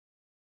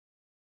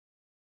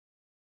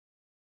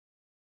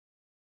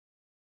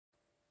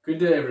Good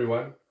day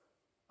everyone,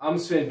 I'm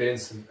Sven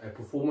Benson, a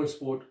performance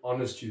sport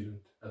honours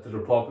student at the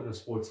Department of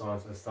Sports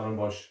Science at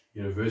Stellenbosch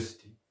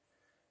University.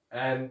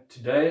 And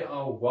today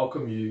I'll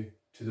welcome you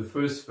to the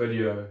first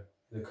video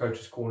in the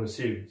Coaches Corner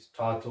series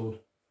titled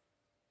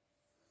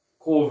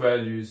Core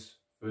Values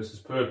versus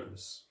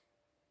Purpose.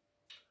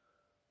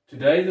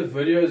 Today the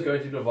video is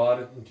going to be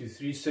divided into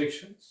three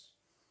sections.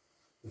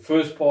 The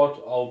first part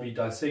I'll be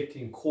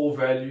dissecting core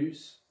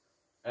values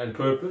and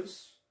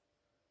purpose.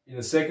 In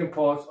the second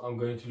part, I'm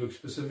going to look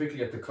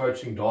specifically at the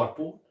coaching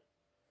dartboard.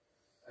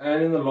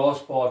 And in the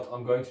last part,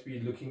 I'm going to be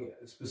looking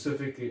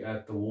specifically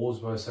at the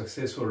world's most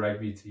successful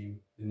rugby team,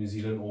 the New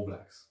Zealand All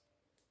Blacks.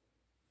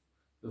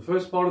 The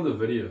first part of the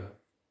video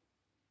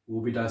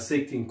will be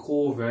dissecting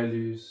core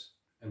values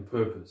and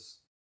purpose.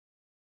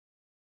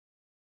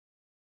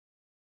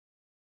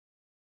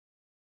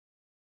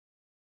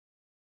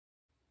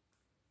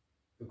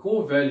 The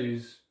core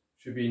values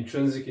should be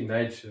intrinsic in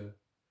nature,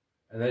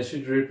 and they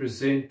should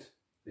represent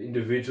the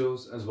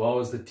individuals as well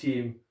as the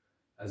team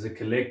as a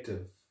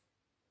collective.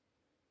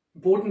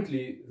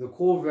 Importantly, the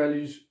core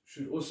values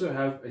should also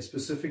have a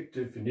specific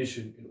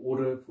definition in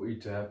order for it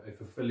to have a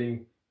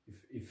fulfilling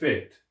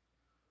effect.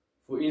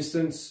 For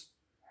instance,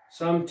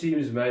 some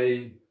teams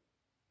may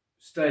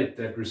state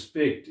that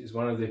respect is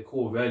one of their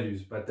core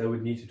values, but they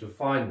would need to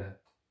define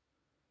that.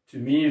 To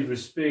me,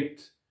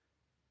 respect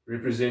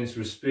represents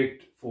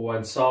respect for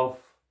oneself,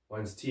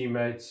 one's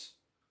teammates,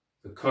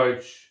 the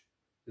coach,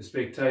 the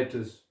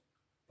spectators,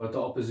 but the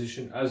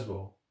opposition as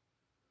well.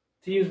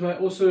 Teams may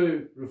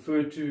also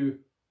refer to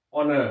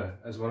honour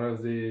as one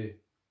of their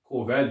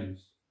core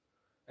values.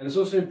 And it's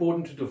also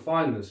important to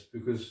define this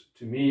because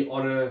to me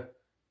honour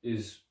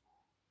is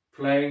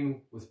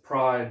playing with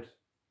pride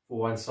for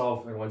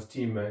oneself and one's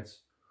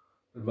teammates,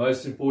 but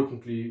most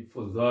importantly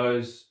for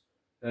those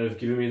that have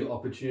given me the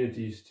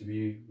opportunities to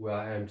be where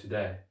I am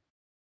today.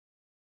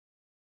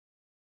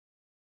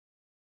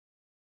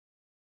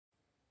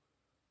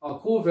 Our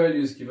core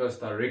values give us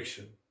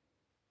direction.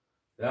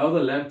 They are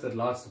the lamp that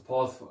lights the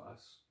path for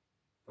us,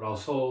 but our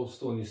soul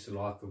still needs to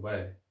light the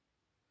way.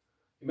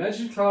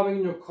 Imagine climbing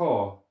in your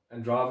car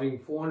and driving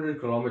 400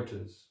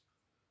 kilometers,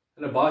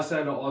 and a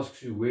bystander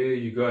asks you where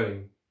you're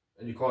going,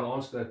 and you can't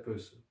answer that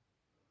person.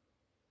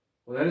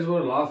 Well, that is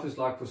what life is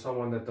like for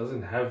someone that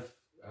doesn't have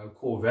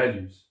core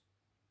values.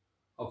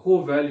 Our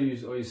core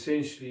values are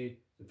essentially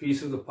the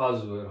piece of the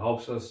puzzle that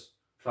helps us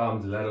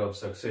climb the ladder of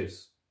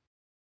success.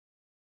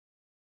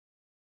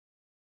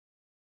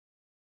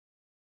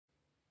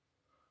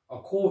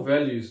 Our core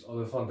values are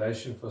the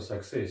foundation for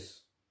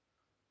success.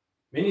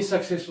 Many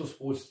successful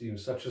sports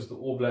teams such as the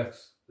All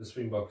Blacks, the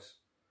Springboks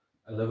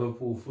and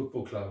Liverpool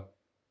Football Club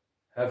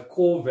have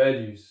core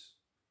values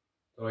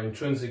that are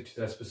intrinsic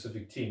to that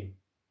specific team.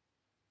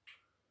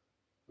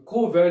 The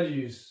core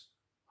values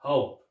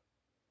help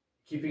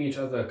keeping each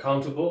other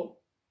accountable,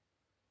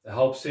 they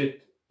help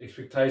set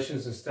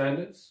expectations and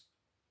standards,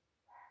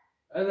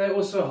 and they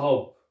also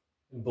help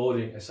in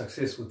building a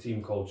successful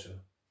team culture.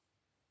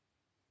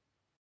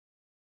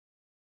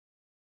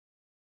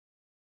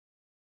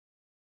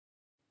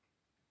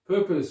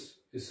 Purpose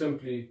is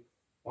simply,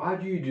 why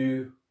do you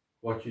do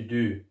what you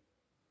do?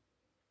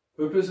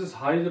 Purpose is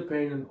highly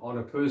dependent on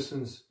a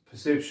person's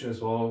perception as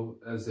well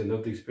as their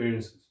lived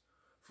experiences.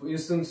 For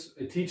instance,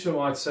 a teacher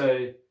might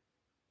say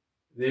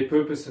their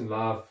purpose in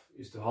life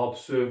is to help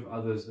serve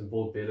others and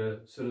build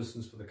better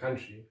citizens for the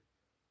country,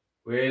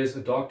 whereas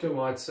a doctor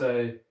might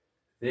say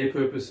their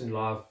purpose in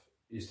life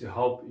is to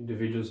help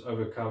individuals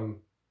overcome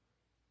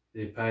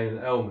their pain and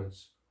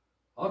ailments.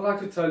 I'd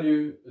like to tell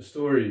you a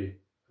story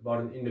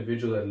about an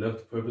individual that lived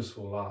a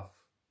purposeful life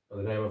by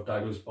the name of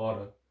Douglas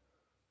Bader.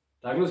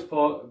 Douglas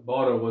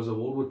Bader was a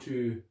World War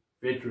II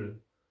veteran,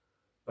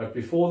 but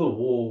before the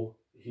war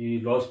he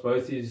lost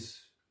both his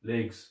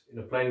legs in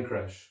a plane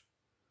crash.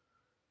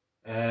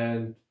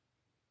 And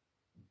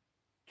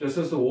just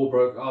as the war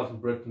broke out in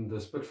Britain, the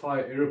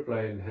Spitfire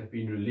aeroplane had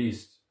been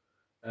released.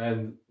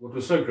 And what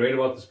was so great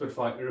about the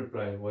Spitfire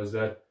aeroplane was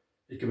that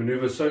it could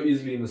maneuver so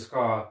easily in the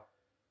sky.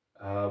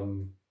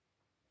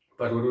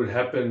 But what would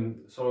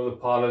happen, some of the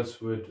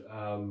pilots would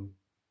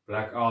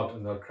black out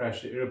and they'd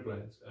crash the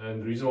airplanes.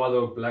 And the reason why they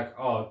would black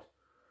out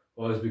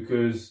was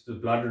because the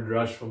blood would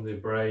rush from their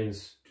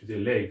brains to their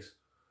legs.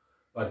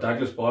 But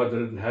Douglas Bader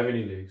didn't have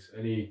any legs.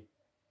 And he,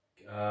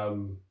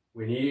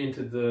 when he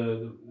entered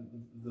the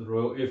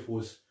Royal Air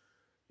Force,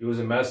 he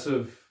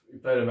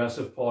played a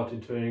massive part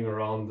in turning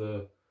around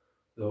the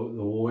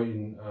war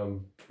in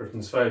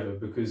Britain's favour,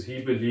 because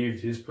he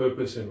believed his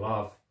purpose in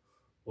life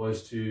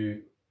was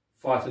to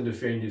fight and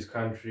defend his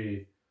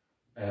country,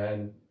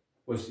 and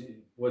was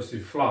to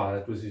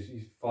fly.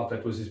 He thought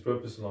that was his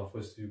purpose in life,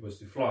 was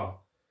to fly.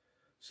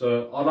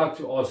 So I'd like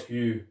to ask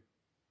you,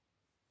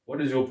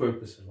 what is your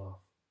purpose in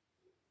life?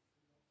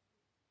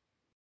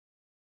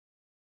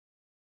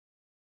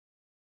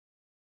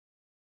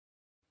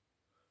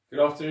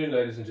 Good afternoon,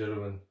 ladies and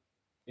gentlemen.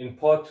 In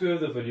part 2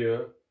 of the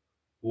video,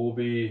 we'll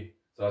be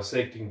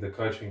dissecting the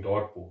coaching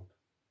dartboard.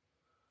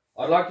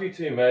 I'd like you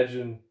to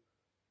imagine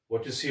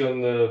what you see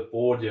on the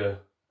board here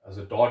as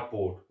a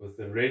dartboard, with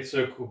the red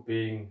circle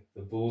being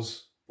the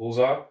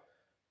bullseye,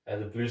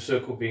 and the blue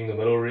circle being the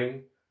middle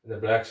ring, and the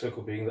black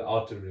circle being the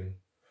outer ring.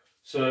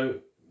 So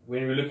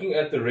when we're looking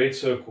at the red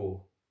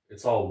circle,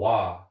 it's our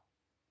why.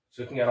 It's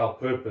looking at our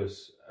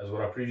purpose, as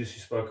what I previously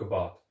spoke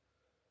about.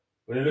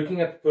 When you're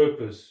looking at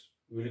purpose,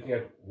 we're looking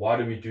at why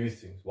do we do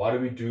things? Why do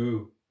we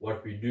do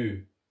what we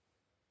do?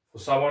 For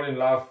someone in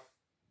life,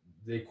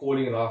 their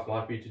calling in life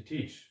might be to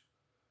teach.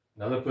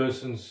 Another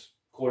person's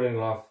calling in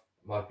life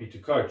might be to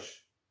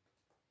coach.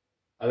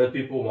 Other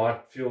people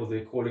might feel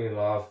their calling in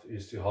life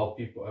is to help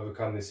people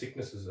overcome their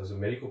sicknesses as a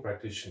medical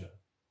practitioner.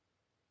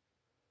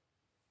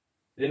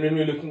 Then when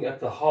we're looking at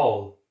the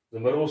how, the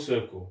middle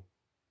circle,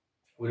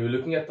 when we're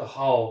looking at the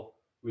how,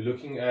 we're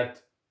looking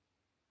at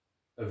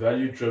a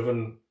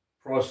value-driven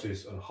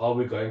process on how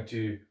we're going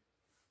to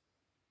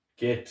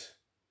get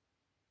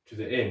to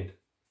the end.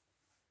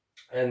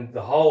 And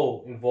the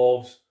how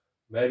involves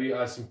maybe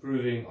us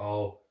improving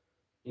our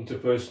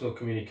interpersonal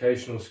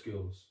communicational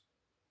skills,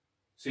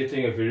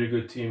 setting a very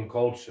good team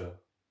culture,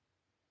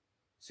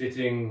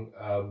 setting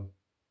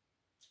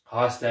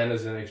high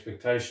standards and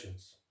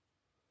expectations.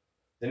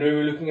 Then when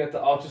we're looking at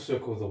the outer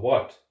circle, the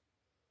what,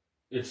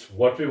 it's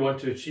what we want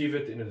to achieve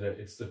at the end of the day.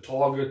 It's the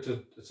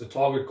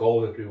target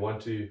goal that we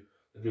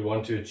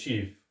want to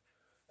achieve.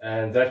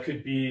 And that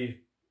could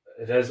be,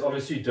 it has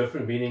obviously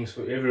different meanings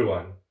for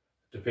everyone,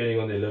 depending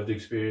on their lived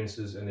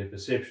experiences and their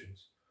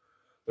perceptions.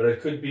 But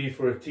it could be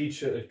for a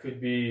teacher, it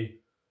could be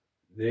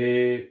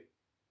their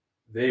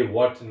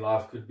what in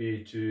life could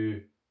be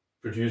to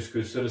produce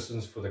good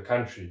citizens for the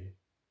country,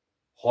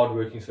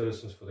 hardworking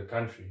citizens for the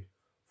country.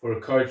 For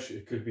a coach,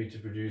 it could be to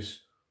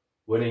produce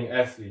winning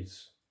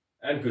athletes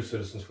and good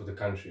citizens for the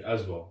country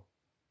as well.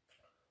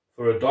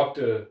 For a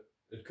doctor,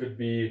 it could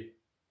be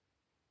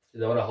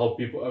they want to help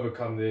people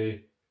overcome their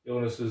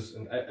illnesses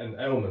and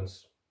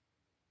ailments.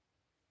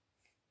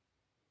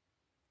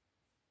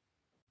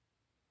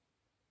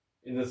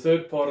 In the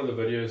third part of the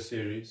video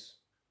series,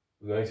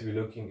 we're going to be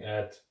looking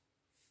at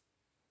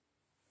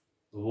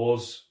the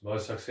world's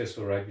most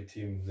successful rugby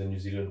team, the New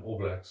Zealand All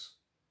Blacks.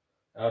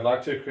 And I'd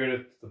like to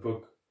credit the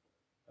book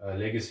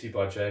Legacy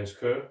by James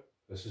Kerr.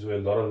 This is where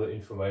a lot of the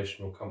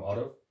information will come out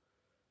of.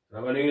 And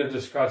I'm only going to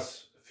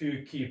discuss a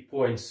few key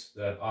points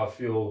that I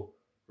feel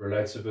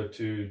relates a bit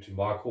to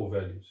my core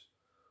values.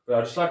 But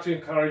I'd just like to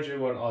encourage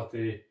everyone out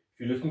there, if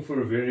you're looking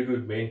for a very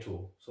good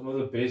mentor, some of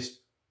the best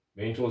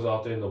mentors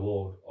out there in the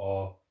world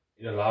are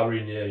in a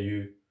library near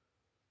you.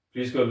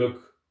 Please go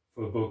look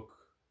for a book,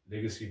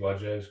 Legacy by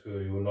James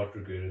Kerr. You will not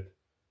regret it.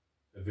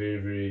 A very,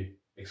 very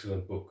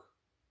excellent book.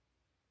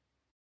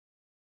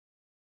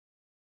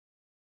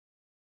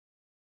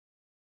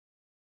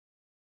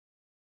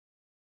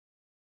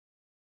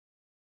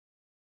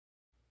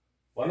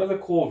 One of the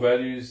core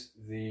values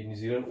the New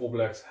Zealand All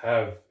Blacks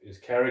have is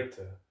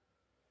character.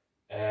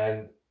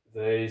 And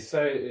they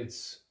say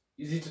it's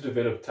easy to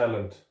develop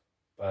talent,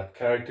 but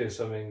character is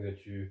something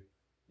that you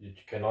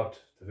cannot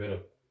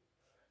develop.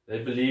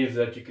 They believe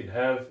that you can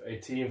have a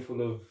team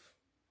full of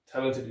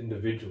talented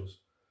individuals,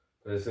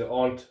 but if they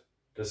aren't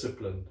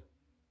disciplined,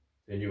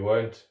 then you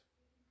won't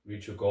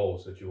reach your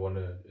goals that you want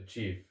to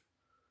achieve.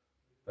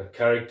 But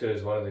character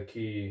is one of the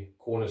key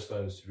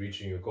cornerstones to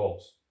reaching your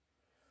goals.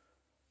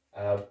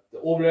 The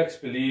All Blacks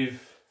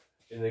believe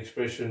in the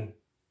expression,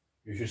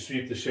 you should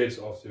sweep the sheds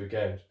after your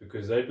games,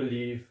 because they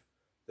believe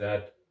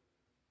that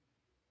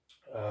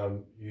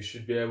you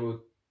should be able,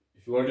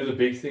 if you want to do the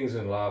big things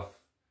in life,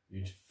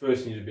 you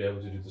first need to be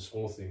able to do the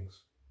small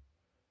things.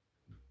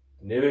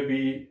 Never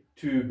be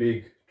too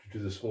big to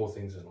do the small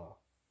things in life.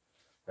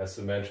 That's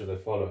the mantra they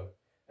follow.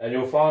 And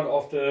you'll find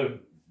after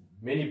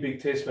many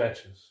big test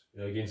matches,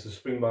 against the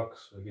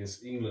Springboks,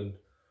 against England,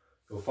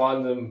 you'll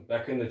find them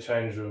back in the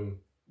change room,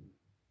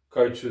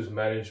 coaches,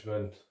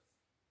 management,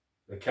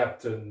 the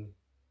captain,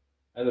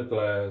 and the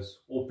players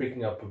all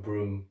picking up a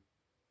broom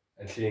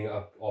and cleaning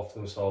up after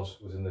themselves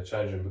within the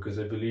change room, because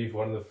they believe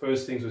one of the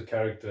first things with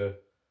character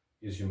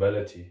is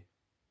humility.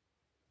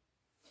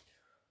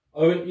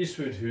 Owen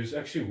Eastwood, who's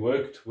actually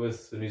worked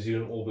with the New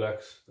Zealand All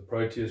Blacks, the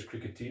Proteas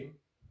cricket team,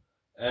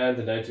 and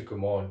the NATO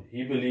Command,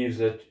 he believes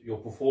that your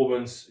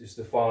performance is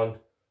defined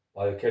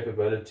by your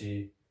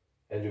capability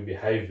and your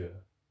behavior.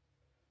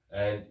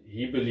 And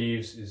he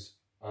believes is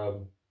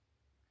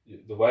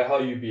the way how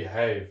you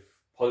behave,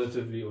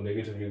 positively or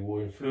negatively,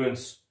 will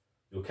influence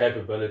your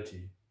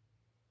capability,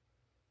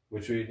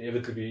 which will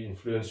inevitably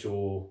influence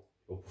your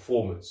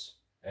performance.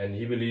 And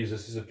he believes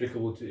this is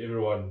applicable to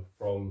everyone,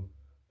 from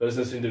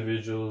business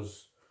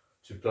individuals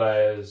to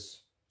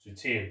players to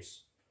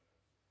teams.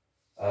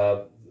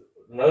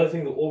 Another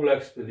thing the All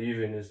Blacks believe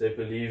in is they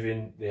believe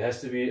in there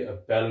has to be a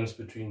balance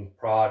between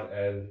pride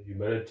and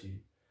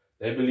humility.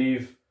 They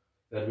believe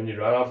that when you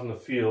run out on the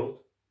field,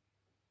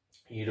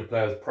 you need to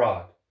play with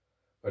pride.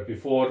 But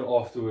before and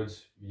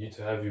afterwards, you need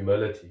to have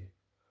humility.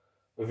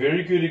 A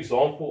very good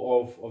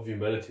example of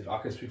humility, I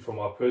can speak from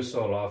my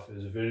personal life,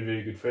 is a very,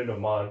 very good friend of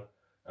mine.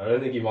 I don't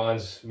think he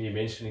minds me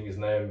mentioning his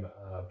name,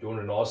 Bjorn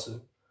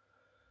Renassen.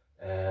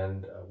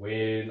 And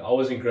when I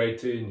was in grade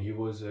 10, he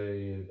was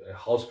a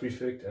house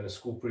prefect and a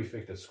school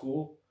prefect at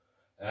school.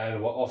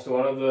 And after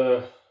one of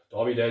the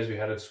derby days we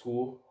had at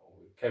school,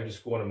 we came to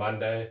school on a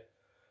Monday,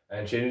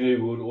 and generally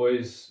we would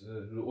always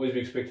be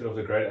expected of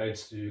the grade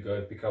 8s to go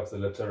and pick up the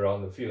litter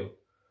around the field.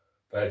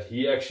 But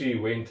he actually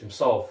went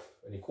himself,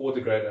 and he called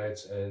the grade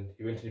 8s, and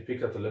he went and he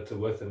picked up the litter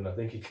with them. And I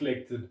think he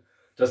collected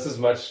just as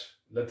much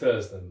litter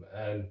as them.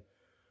 And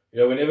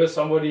whenever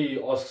somebody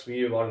asks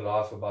me about in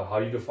life about how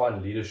you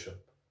define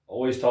leadership, I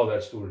always tell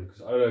that story,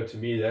 because I don't know, to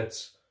me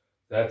that's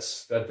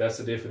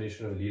the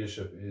definition of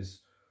leadership,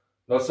 is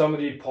not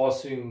somebody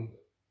passing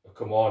a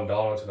command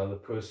down onto another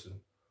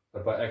person,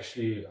 but by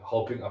actually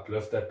helping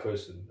uplift that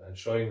person and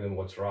showing them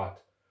what's right.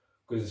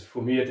 Because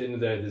for me, at the end of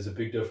the day, there's a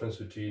big difference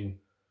between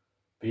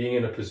being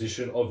in a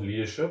position of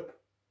leadership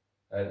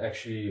and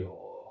actually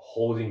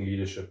holding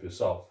leadership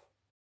yourself.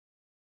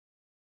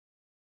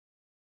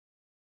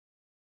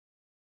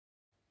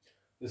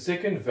 The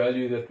second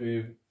value that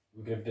we're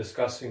going to be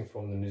discussing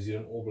from the New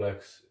Zealand All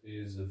Blacks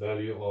is the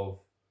value of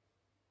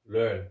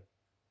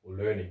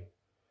learning.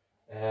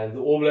 And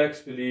the All Blacks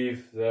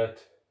believe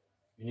that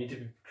you need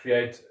to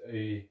create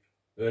a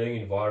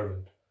learning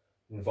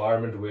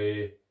environment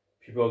where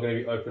people are going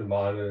to be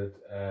open-minded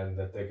and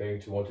that they're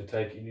going to want to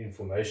take in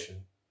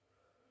information.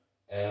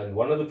 And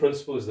one of the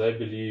principles they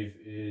believe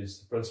is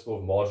the principle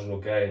of marginal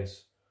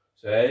gains.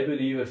 So they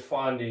believe at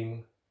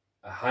finding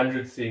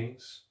 100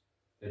 things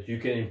that you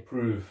can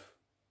improve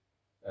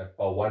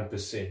by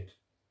 1%.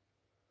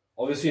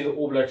 Obviously, in the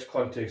All Blacks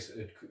context,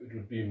 it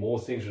would be more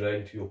things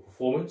relating to your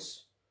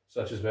performance,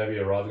 such as maybe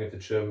arriving at the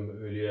gym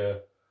earlier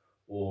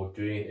or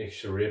doing an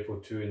extra rep or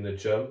two in the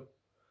gym.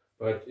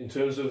 But in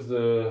terms of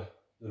the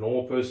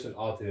normal person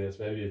out there, that's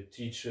maybe a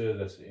teacher,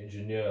 that's an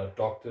engineer, a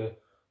doctor,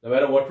 no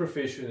matter what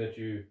profession that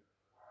you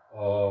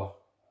are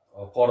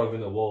part of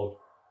in the world,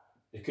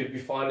 it could be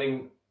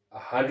finding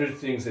 100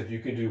 things that you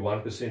can do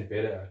 1%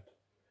 better at.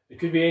 It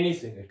could be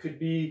anything. It could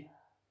be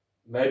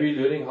maybe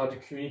learning how to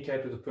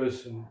communicate with a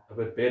person a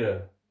bit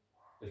better.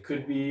 It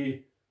could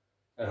be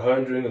at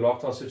home during the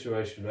lockdown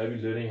situation,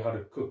 maybe learning how to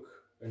cook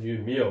a new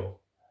meal.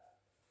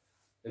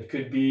 It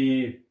could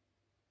be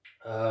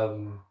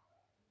how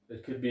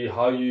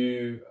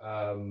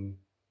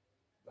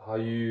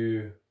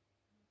you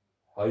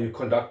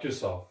conduct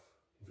yourself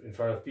in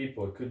front of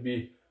people. It could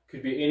be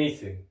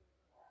anything.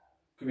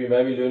 It could be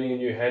maybe learning a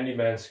new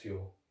handyman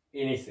skill.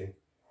 Anything.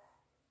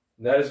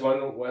 And that is one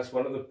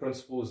of the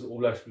principles that All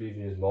Blacks believe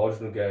in, is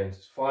marginal gains.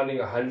 It's finding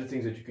 100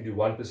 things that you can do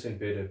 1%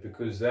 better,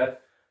 because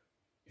that,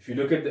 if you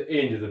look at the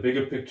end of the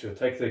bigger picture,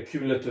 take the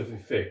cumulative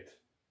effect,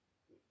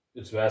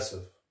 it's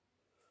massive.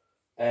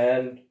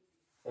 And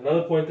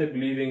another point they're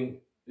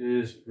believing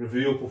is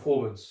review your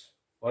performance.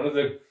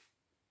 Probably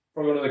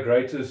one of the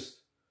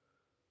greatest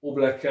All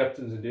Black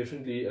captains, and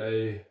definitely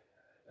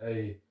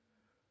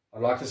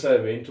I'd like to say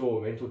a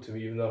mentor to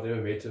me, even though I've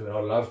never met him, and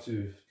I'd love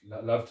to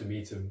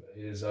meet him,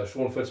 is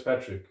Sean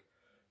Fitzpatrick.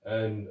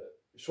 And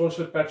Sean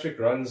Fitzpatrick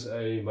runs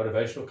a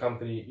motivational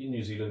company in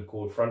New Zealand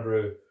called Front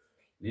Row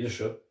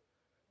Leadership.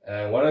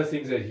 And one of the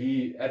things that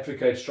he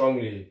advocates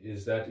strongly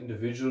is that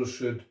individuals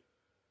should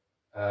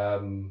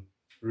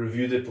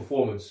review their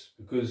performance,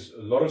 because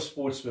a lot of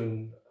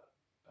sportsmen,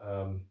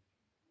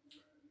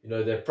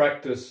 they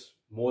practice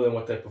more than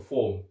what they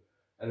perform,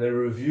 and they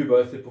review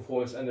both their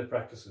performance and their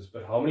practices.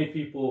 But how many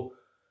people,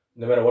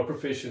 no matter what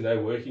profession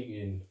they're working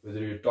in, whether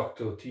you're a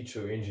doctor or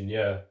teacher or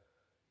engineer,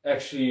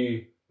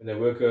 actually, when they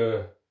work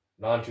a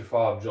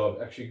 9-to-5 job,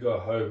 actually go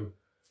home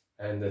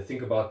and they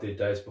think about their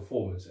day's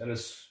performance? And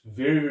it's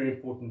very, very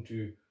important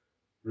to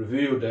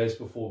review your day's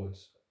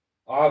performance.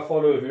 I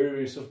follow a very,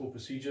 very simple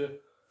procedure,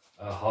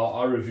 how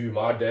I review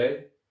my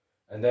day,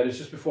 and that is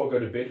just before I go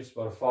to bed. It's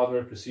about a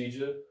 5-minute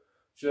procedure.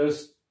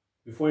 Just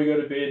before you go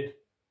to bed,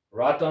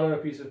 write down on a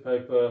piece of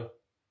paper,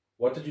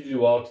 what did you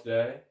do well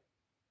today?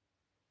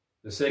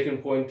 The second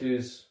point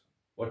is,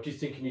 what do you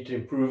think you need to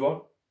improve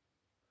on?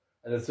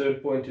 And the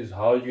third point is,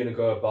 how are you going to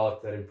go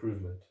about that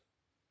improvement?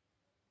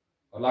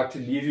 I'd like to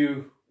leave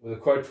you with a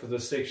quote for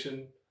this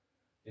section,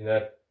 in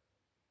that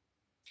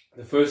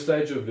the first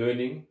stage of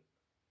learning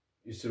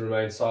is to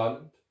remain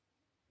silent.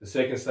 The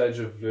second stage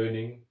of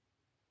learning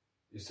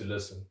is to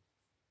listen.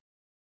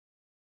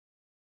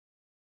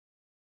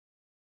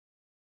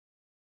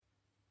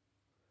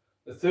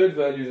 The third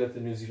value that the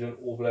New Zealand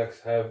All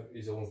Blacks have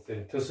is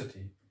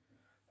authenticity.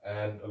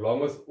 And along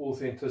with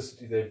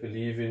authenticity, they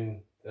believe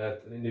in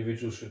that an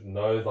individual should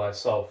know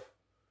thyself.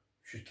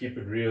 You should keep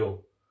it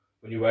real.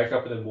 When you wake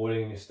up in the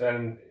morning and you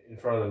stand in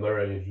front of the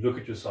mirror and you look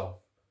at yourself,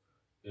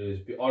 is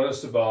be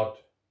honest about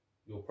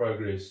your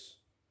progress,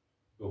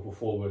 your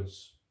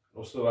performance,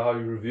 and also how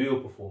you review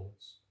your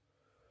performance.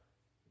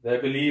 They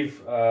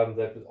believe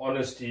that with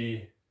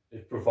honesty,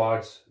 it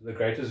provides the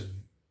greatest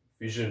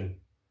vision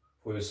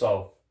for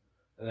yourself.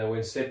 And then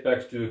when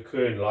setbacks do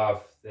occur in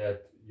life,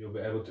 that you'll be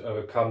able to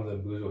overcome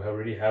them because you'll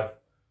already have a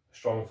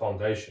strong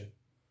foundation.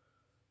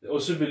 They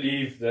also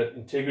believe that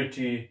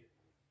integrity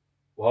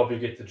will help you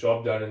get the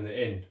job done in the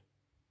end.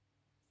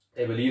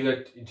 They believe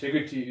that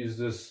integrity is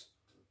this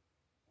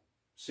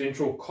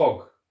central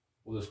cog,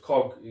 or this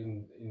cog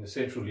in the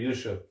central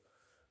leadership,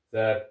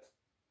 that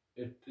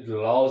it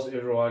allows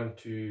everyone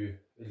to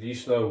at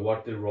least know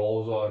what their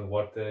roles are and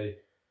what they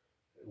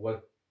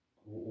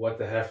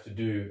have to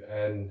do.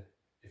 And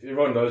if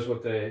everyone knows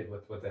what they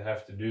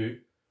have to do,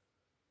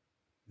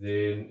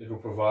 then it will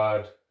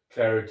provide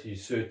clarity,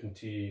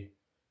 certainty,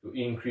 it will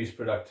increase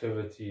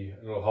productivity,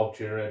 and it will help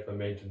generate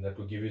momentum that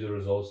will give you the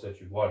results that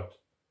you want.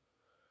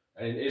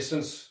 And in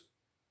essence,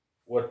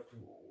 what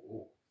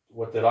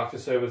they like to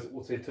say with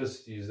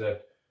authenticity is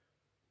that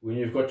when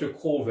you've got your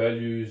core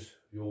values,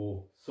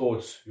 your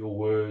thoughts, your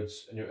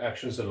words, and your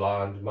actions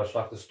aligned, much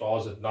like the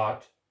stars at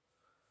night,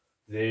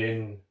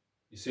 then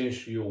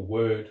essentially your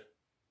word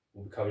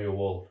will become your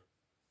world.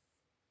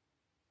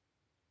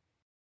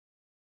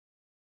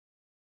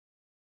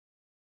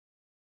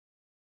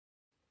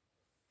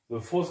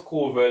 The fourth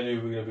core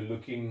value we're going to be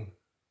looking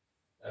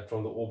at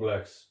from the All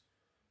Blacks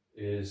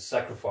is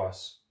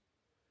sacrifice.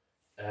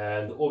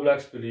 And the All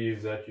Blacks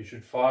believe that you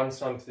should find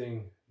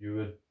something you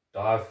would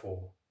die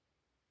for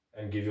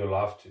and give your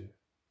life to.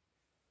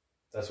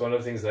 That's one of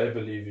the things they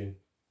believe in.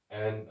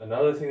 And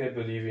another thing they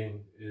believe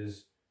in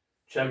is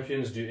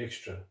champions do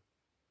extra.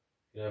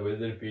 You know,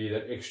 whether it be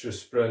that extra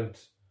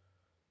sprint,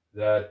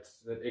 that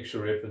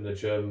extra rep in the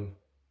gym,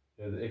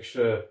 you know, the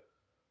extra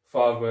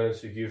 5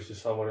 minutes you give to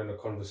someone in a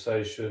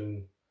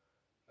conversation,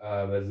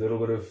 a little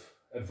bit of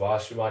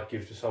advice you might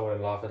give to someone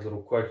in life, that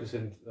little quote you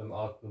send them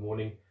out in the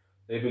morning.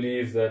 They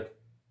believe that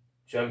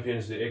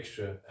champions do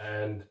extra.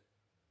 And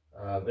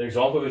an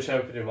example of a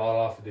champion in my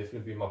life would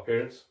definitely be my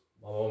parents,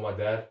 my mom and my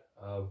dad.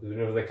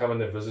 Whenever they come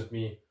and they visit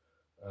me,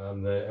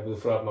 they're able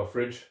to fill out my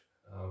fridge.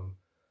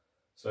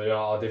 So yeah,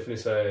 I'll definitely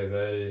say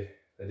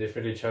they're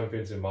definitely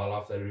champions in my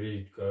life. They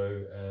really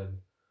go and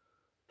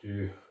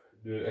do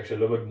actually a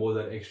little bit more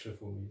than extra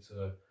for me.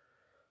 So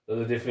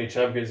those are definitely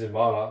champions in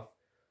my life.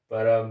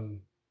 But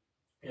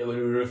yeah, when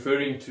we're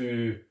referring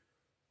to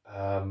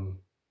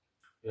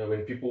you know,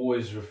 when people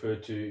always refer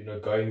to, you know,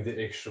 going the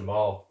extra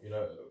mile, you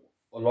know,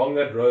 along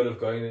that road of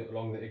going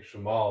along the extra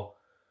mile,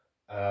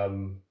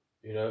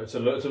 you know, it's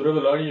a bit of a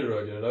lonely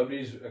road. You know,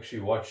 nobody's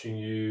actually watching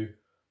you.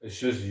 It's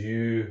just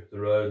you, the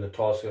road, and the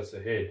task that's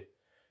ahead.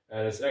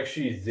 And it's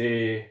actually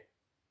there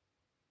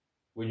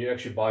when you're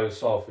actually by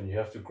yourself and you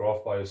have to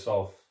graph by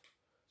yourself.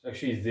 It's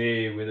actually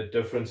there where the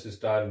difference is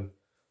done,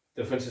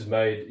 difference is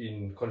made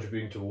in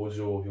contributing towards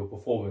your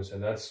performance.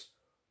 And that's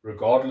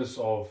regardless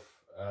of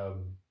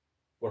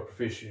what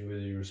profession, whether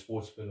you're a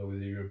sportsman or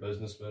whether you're a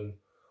businessman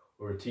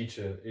or a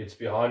teacher. It's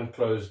behind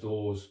closed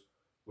doors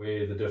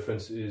where the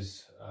difference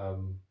is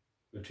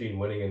between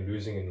winning and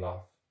losing in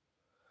life.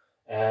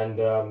 And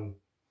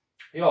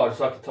yeah, I'd just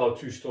like to tell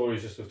 2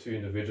 stories just of 2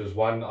 individuals.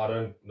 One I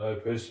don't know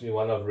personally,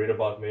 one I've read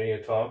about many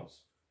a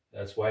times.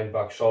 That's Wayne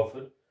Buck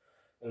Shalford.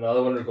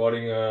 Another one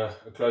regarding a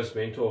close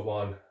mentor of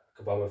mine,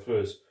 Kabamba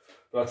Fleurs.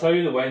 But I'll tell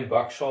you the Wayne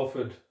Buck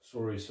Shalford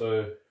story.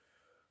 So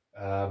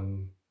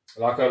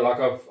like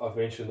I've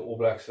mentioned, the All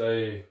Blacks,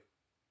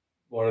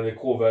 one of their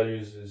core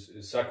values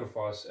is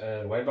sacrifice.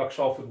 And Wayne Buck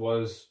Shalford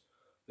was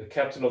the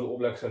captain of the All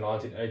Blacks in the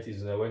 1980s,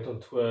 and they went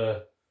on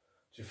tour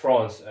to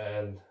France,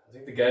 and I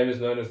think the game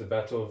is known as the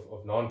Battle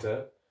of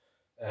Nantes,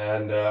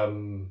 and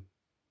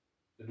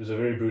it was a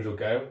very brutal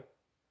game,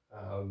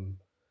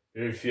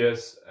 very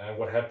fierce. And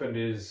what happened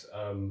is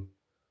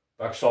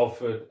Buck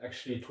Shalford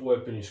actually tore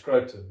open his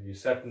scrotum. He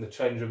sat in the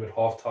change room at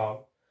half time,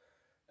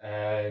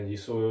 and he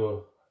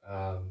saw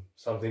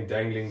something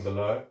dangling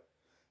below,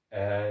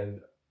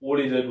 and all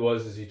he did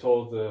was he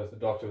told the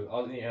doctor,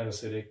 without any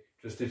anesthetic,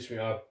 just stitch me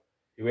up.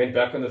 He went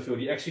back on the field.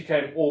 He actually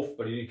came off,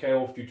 but he came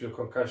off due to a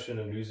concussion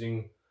and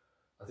losing,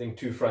 I think,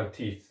 2 front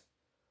teeth.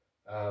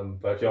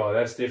 But yeah,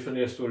 that's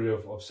definitely a story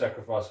of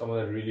sacrifice. Someone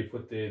that really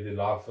put their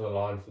life on the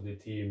line for their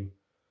team,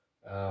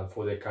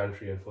 for their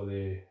country, and for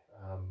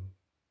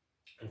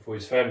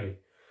his family.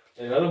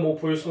 And another more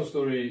personal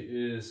story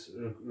is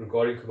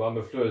regarding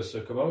Kabamba Fleurs.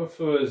 So Kabamba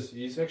Fleurs,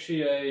 he's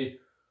actually a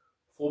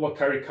former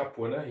Currie Cup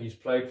winner. He's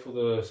played for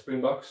the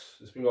Springboks,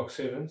 the Springbok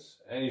Sevens,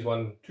 and he's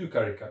won 2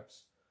 Currie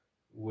Cups,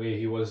 where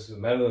he was the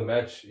man of the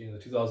match in the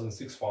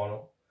 2006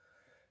 final.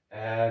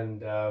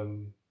 And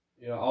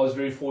you know, I was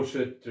very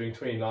fortunate during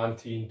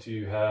 2019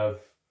 to have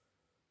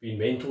been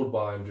mentored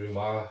by him during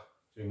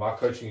my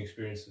coaching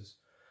experiences.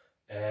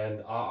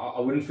 And I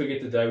wouldn't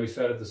forget the day we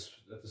sat at the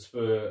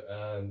Spur,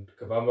 and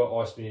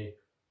Kabamba asked me,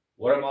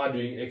 what am I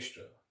doing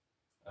extra?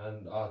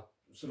 And I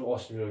sort of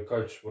asked him,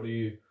 Coach, what do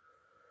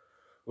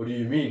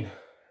you mean?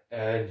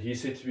 And he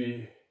said to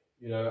me,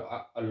 you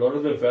know, a lot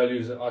of the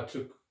values that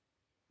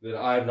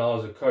I have now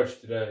as a coach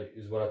today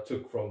is what I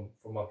took from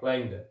my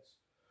playing days.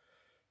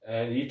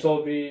 And he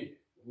told me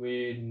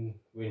when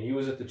he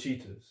was at the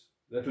Cheetahs,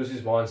 that was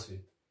his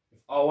mindset. If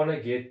I want to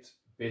get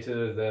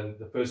better than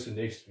the person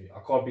next to me, I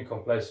can't be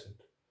complacent.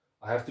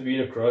 I have to be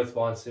in a growth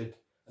mindset,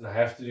 and I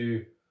have to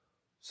do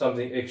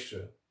something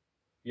extra.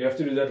 You have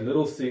to do that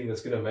little thing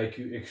that's going to make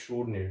you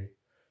extraordinary.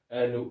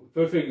 And the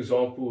perfect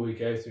example he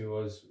gave to me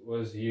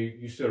was he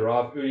used to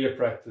arrive early at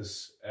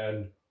practice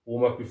and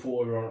warm up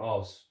before everyone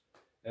else.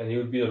 And he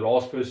would be the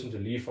last person to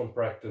leave from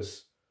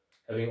practice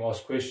having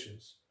asked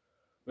questions.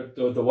 But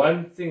the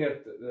one thing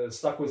that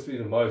stuck with me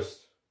the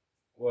most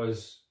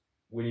was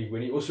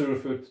when he also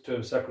referred to the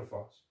term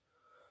sacrifice.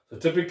 So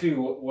typically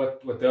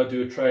what they'll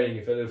do at training,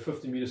 if they did a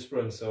 50-meter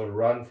sprint, they'll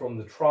run from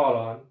the try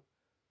line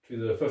to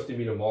the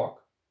 50-meter mark,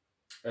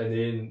 and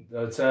then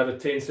they'd say have a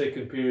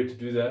 10-second period to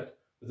do that,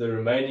 with the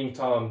remaining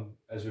time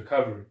as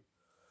recovery.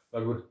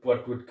 But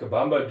what would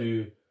Kabamba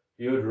do?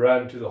 He would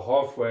run to the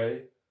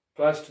halfway,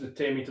 plus to the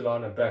 10-meter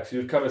line and back. So he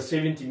would cover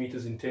 70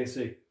 meters in 10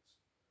 seconds.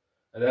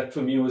 And that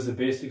for me was the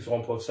best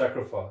example of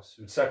sacrifice.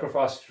 He would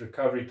sacrifice his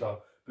recovery time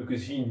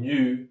because he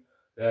knew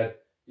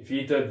that if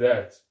he did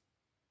that,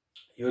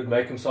 he would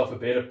make himself a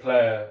better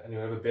player and he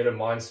would have a better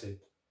mindset.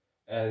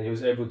 And he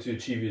was able to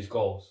achieve his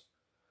goals.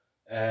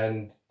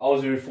 And I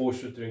was very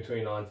fortunate during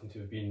 2019 to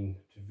have been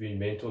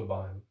mentored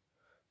by him.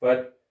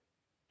 But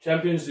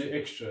champions do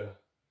extra.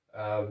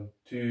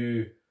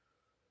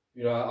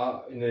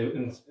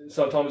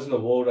 Sometimes in the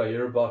world I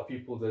hear about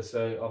people that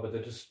say, oh, but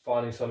they're just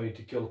finding something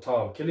to kill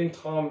time. Killing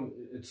time,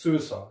 it's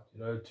suicide.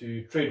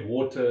 To tread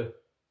water,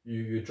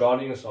 you're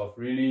drowning yourself.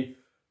 Really,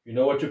 you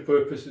know what your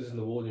purpose is in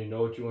the world and you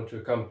know what you want to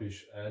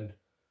accomplish, and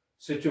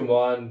set your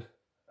mind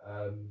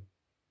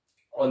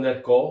on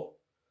that goal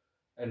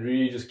and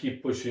really just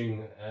keep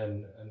pushing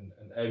and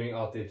aiming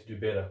out there to do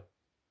better.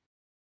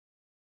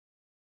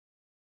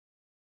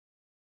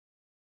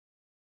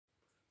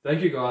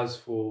 Thank you guys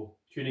for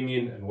tuning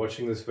in and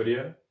watching this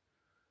video.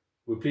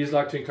 We'd please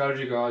like to encourage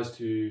you guys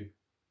to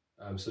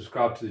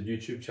subscribe to the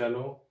YouTube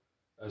channel,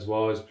 as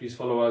well as please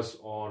follow us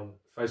on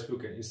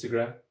Facebook and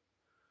Instagram.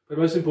 But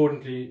most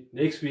importantly,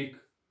 next week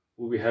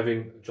we'll be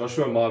having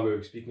Joshua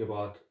Marburg speaking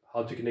about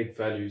how to connect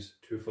values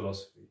to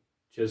philosophy.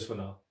 Cheers for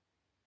now.